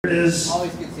It is.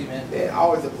 Always good to see you, man. Yeah,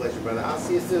 always a pleasure, brother. I'll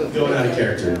see you soon. Going out of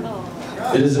character.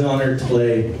 Oh. It is an honor to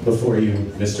play before you,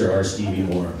 Mr. R. Stevie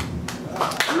Moore.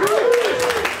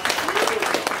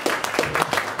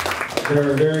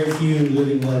 There are very few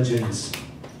living legends,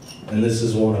 and this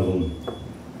is one of them.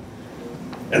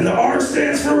 And the R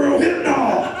stands for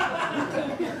Rohypnol.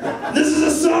 This is a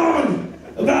song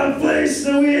about a place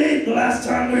that we ate the last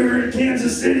time we were in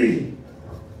Kansas City.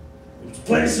 The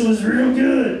place was real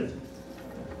good.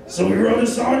 So we wrote a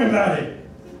song about it.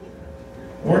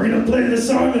 We're gonna play the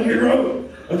song that we wrote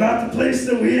about the place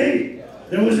that we ate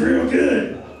that was real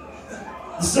good.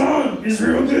 The song is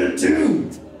real good too.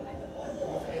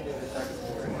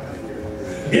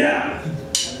 Yeah.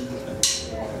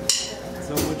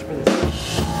 So much for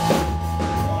this.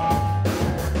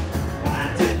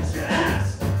 Why didn't you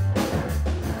ask?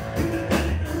 You've been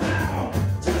running around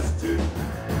just to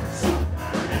suck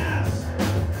my ass.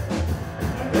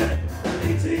 I've been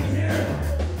eating here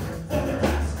for the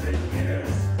past 10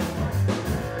 years.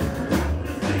 You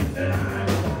probably think that I'm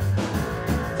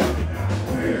talking out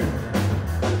weird.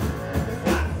 If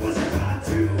life was a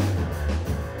cartoon,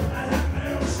 I'd have my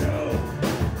own show.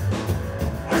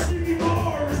 Our Stevie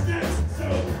Moore is next, so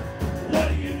what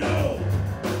do you know?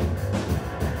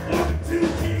 Welcome to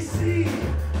KC.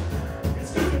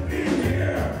 It's good to be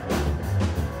here.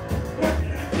 Where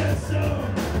can I get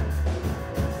some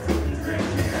food and drink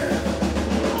here?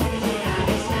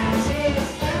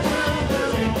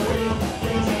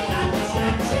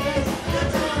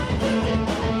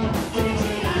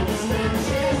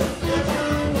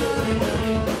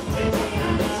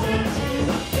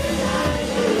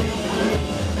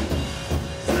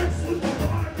 Sex with the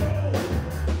cargo,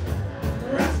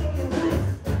 rats on the roof,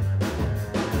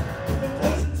 the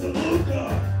poison to Luca,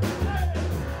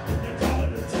 they call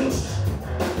it a tush.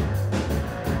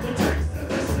 The drinks that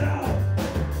they sell,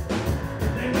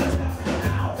 they must off the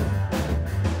mouth.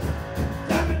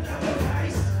 Clapping down the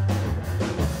ice,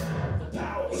 the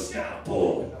power scalpel.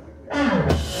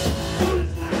 Food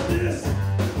is like this,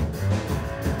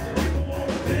 people want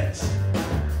a bitch.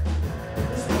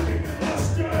 The smoking of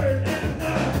mustard and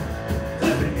the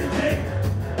clipping your dick.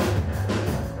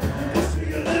 The push to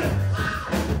your lip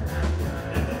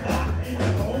and the bot in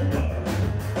your vulva.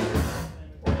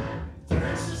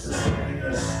 Thanks for showing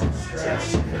us stretch.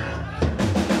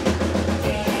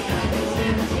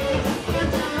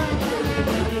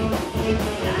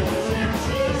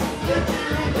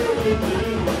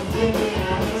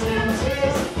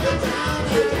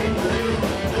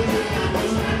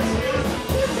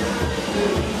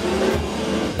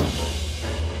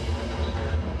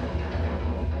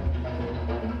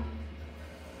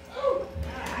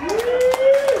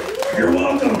 You're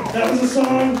welcome. That was a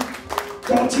song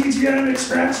called TGI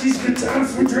McScratchies Goodtime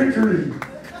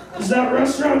Foodrinkery. Is that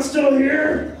restaurant still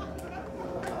here?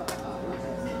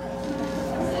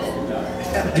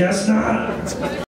 Guess not.